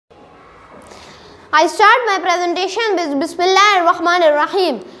I start my presentation with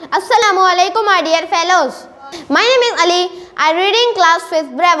Bismillahir-Rahmanir-Rahim. Assalamu alaikum, my dear fellows. My name is Ali. I read in class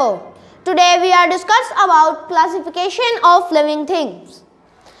 5th Bravo. Today we are discussing about classification of living things.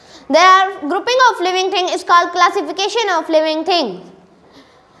 There are grouping of living things is called classification of living things.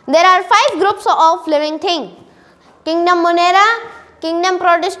 There are 5 groups of living things: kingdom Monera, kingdom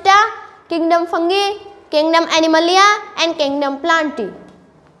Protista, kingdom Fungi, kingdom Animalia and kingdom Plantae.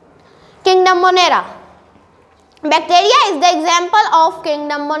 Kingdom Monera. Bacteria is the example of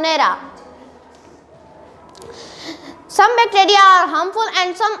kingdom Monera. Some bacteria are harmful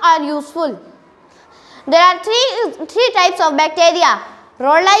and some are useful. There are three types of bacteria: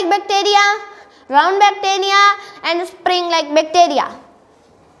 rod-like bacteria, round bacteria and spring-like bacteria.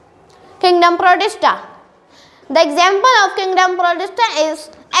 Kingdom Protista. The example of kingdom Protista is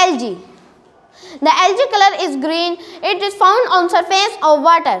algae. The algae color is green. It is found on surface of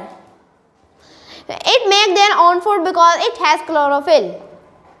water. It makes their own food because it has chlorophyll.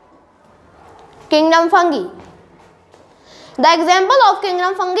 Kingdom Fungi. The example of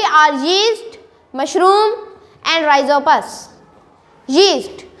kingdom fungi are yeast, mushroom and rhizopus.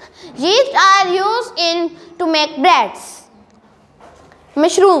 Yeast are used to make breads.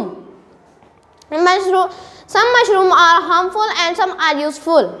 Mushroom. Some mushrooms are harmful and some are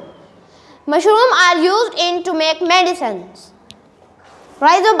useful. Mushrooms are used to make medicines.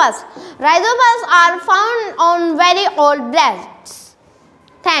 Rhizopus are found on very old breads.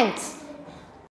 Thanks.